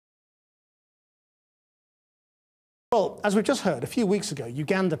Well, as we've just heard, a few weeks ago,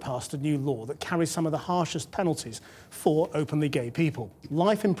 Uganda passed a new law that carries some of the harshest penalties for openly gay people.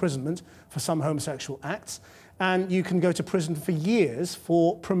 Life imprisonment for some homosexual acts, and you can go to prison for years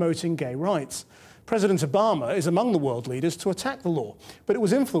for promoting gay rights. President Obama is among the world leaders to attack the law, but it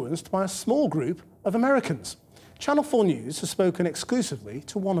was influenced by a small group of Americans. Channel 4 News has spoken exclusively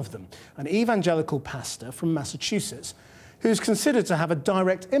to one of them, an evangelical pastor from Massachusetts, who's considered to have a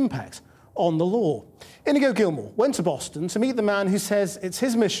direct impact on the law. Inigo Gilmore went to Boston to meet the man who says it's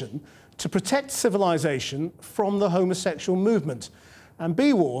his mission to protect civilization from the homosexual movement. And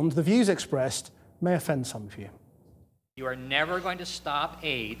be warned, the views expressed may offend some of you. You are never going to stop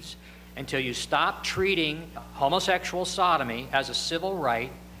AIDS until you stop treating homosexual sodomy as a civil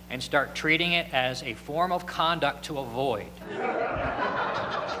right and start treating it as a form of conduct to avoid.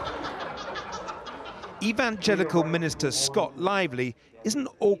 Evangelical minister Scott Lively is an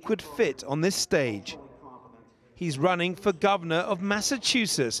awkward fit on this stage. He's running for governor of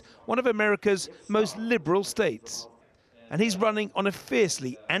Massachusetts, one of America's most liberal states. And he's running on a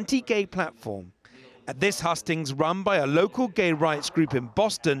fiercely anti-gay platform. At this hustings run by a local gay rights group in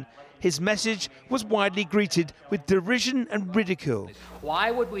Boston, his message was widely greeted with derision and ridicule.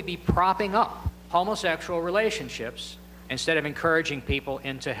 Why would we be propping up homosexual relationships instead of encouraging people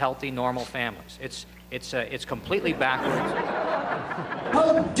into healthy, normal families? It's completely backwards.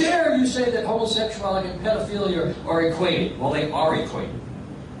 How dare you say that homosexuality and pedophilia are equated? Well, they are equated.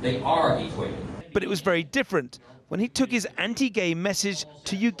 They are equated. But it was very different when he took his anti-gay message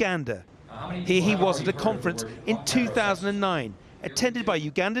to Uganda. Here he was at a conference in 2009, attended by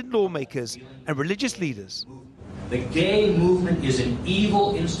Ugandan lawmakers and religious leaders. The gay movement is an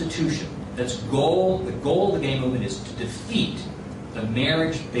evil institution. The goal of the gay movement is to defeat the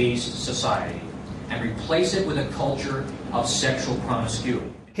marriage-based society and replace it with a culture of sexual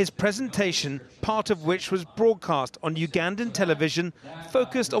promiscuity. His presentation, part of which was broadcast on Ugandan television,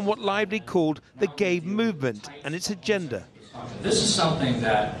 focused on what Lively called the gay movement and its agenda. This is something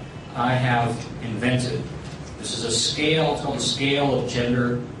that I have invented. This is a scale, it's called the scale of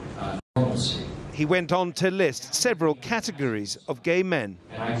gender normalcy. He went on to list several categories of gay men.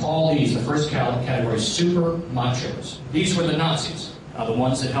 And I call these, the first category, super machos. These were the Nazis, the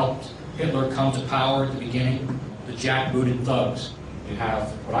ones that helped Hitler come to power at the beginning, the jackbooted thugs. You have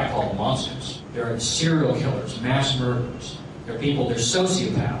what I call the monsters. They're serial killers, mass murderers. They're people, they're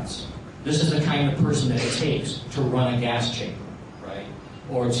sociopaths. This is the kind of person that it takes to run a gas chamber, right?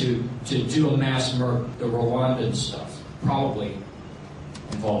 Or to do a mass murder. The Rwandan stuff probably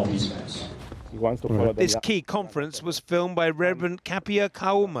involved these guys. This key conference was filmed by Reverend Kapia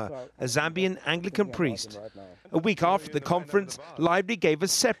Kauma, a Zambian Anglican priest. A week after the conference, Lively gave a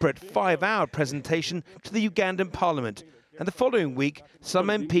separate 5-hour presentation to the Ugandan parliament. And the following week, some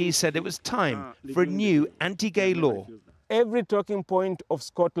MPs said it was time for a new anti-gay law. Every talking point of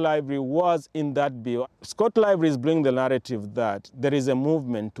Scott Lively was in that bill. Scott Lively is bringing the narrative that there is a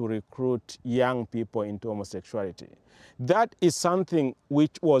movement to recruit young people into homosexuality. That is something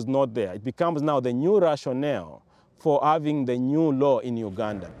which was not there. It becomes now the new rationale for having the new law in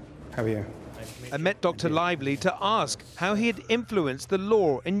Uganda. How are you? I met Dr. Lively to ask how he had influenced the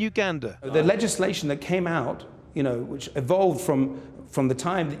law in Uganda. The legislation that came out, which evolved from the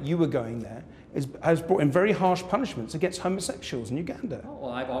time that you were going there, has brought in very harsh punishments against homosexuals in Uganda.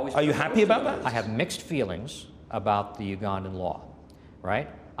 Well, I've always Are you happy about that? I have mixed feelings about the Ugandan law, right?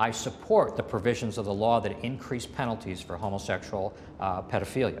 I support the provisions of the law that increase penalties for homosexual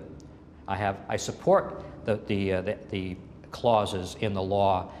pedophilia. I support the clauses in the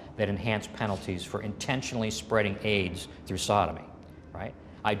law that enhance penalties for intentionally spreading AIDS through sodomy, right?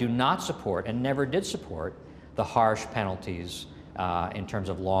 I do not support and never did support the harsh penalties in terms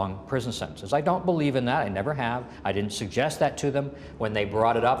of long prison sentences. I don't believe in that. I never have. I didn't suggest that to them when they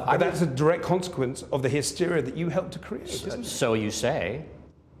brought it up. But that's a direct consequence of the hysteria that you helped to create, isn't it? So you say.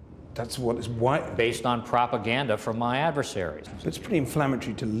 That's what is white. Based on propaganda from my adversaries. So it's pretty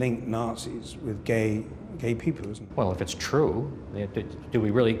inflammatory to link Nazis with gay people, isn't it? Well, if it's true, do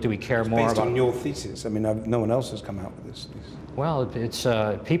we care more based about... on your thesis. I mean, no one else has come out with this. Well, it's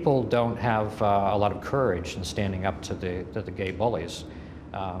people don't have a lot of courage in standing up to the gay bullies,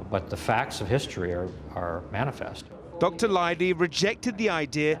 but the facts of history are manifest. Dr. Lively rejected the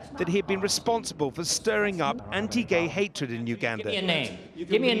idea that he had been responsible for stirring up anti-gay hatred in Uganda. Give me a name.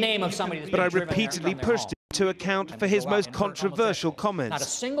 Give me a name of somebody that's But I been driven repeatedly there from their pushed him to account for his most controversial Not a comments,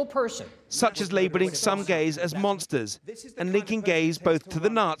 single person. such as labeling some gays as monsters and linking gays both to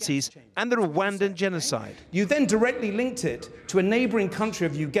the Nazis and the Rwandan genocide. You then directly linked it to a neighboring country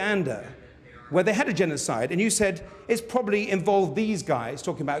of Uganda, where they had a genocide, and you said it's probably involved these guys,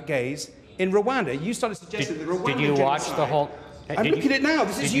 talking about gays, In Rwanda, you started suggesting the Rwandan Did you watch genocide. the whole? I'm looking at it now.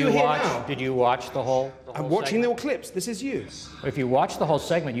 This is you here now. Did you watch the whole I'm watching segment? the clips. This is you. If you watch the whole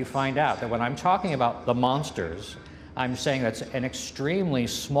segment, you find out that when I'm talking about the monsters, I'm saying that's an extremely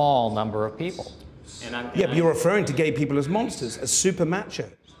small number of people. Yeah, but you're referring to gay people as monsters, as super macho.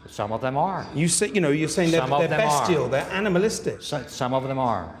 Some of them are. You say, you're saying they're bestial, they're animalistic. Some of them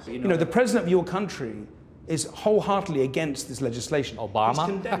are. You know, the president of your country is wholeheartedly against this legislation. Obama? He's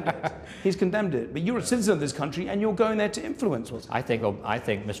condemned it. He's condemned it. But you're a citizen of this country and you're going there to influence what's happening. I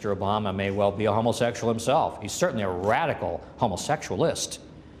think Mr. Obama may well be a homosexual himself. He's certainly a radical homosexualist,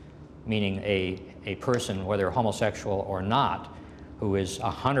 meaning a person, whether homosexual or not, who is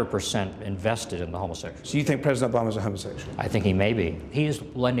 100% invested in the homosexual. So you think President Obama is a homosexual? I think he may be. He is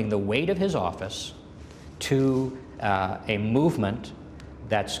lending the weight of his office to a movement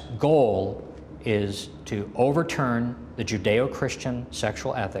that's goal is to overturn the Judeo-Christian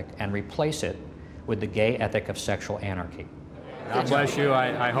sexual ethic and replace it with the gay ethic of sexual anarchy. God bless you.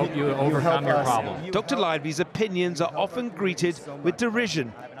 I hope you overcome your problem. Dr. Lively's opinions are often greeted with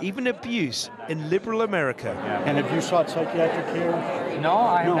derision, even abuse, in liberal America. And have you sought psychiatric care? No,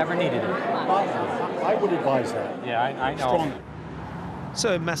 I have never needed it. I would advise that. Yeah, I know. Strongly.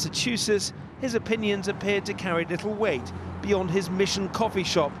 So in Massachusetts, his opinions appeared to carry little weight beyond his Mission coffee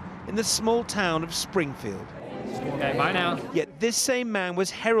shop in the small town of Springfield. Okay, bye now. Yet this same man was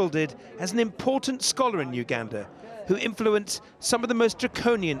heralded as an important scholar in Uganda who influenced some of the most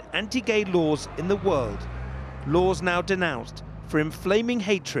draconian anti-gay laws in the world. Laws now denounced for inflaming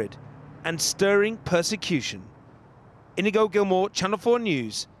hatred and stirring persecution. Inigo Gilmore, Channel 4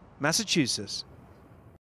 News, Massachusetts.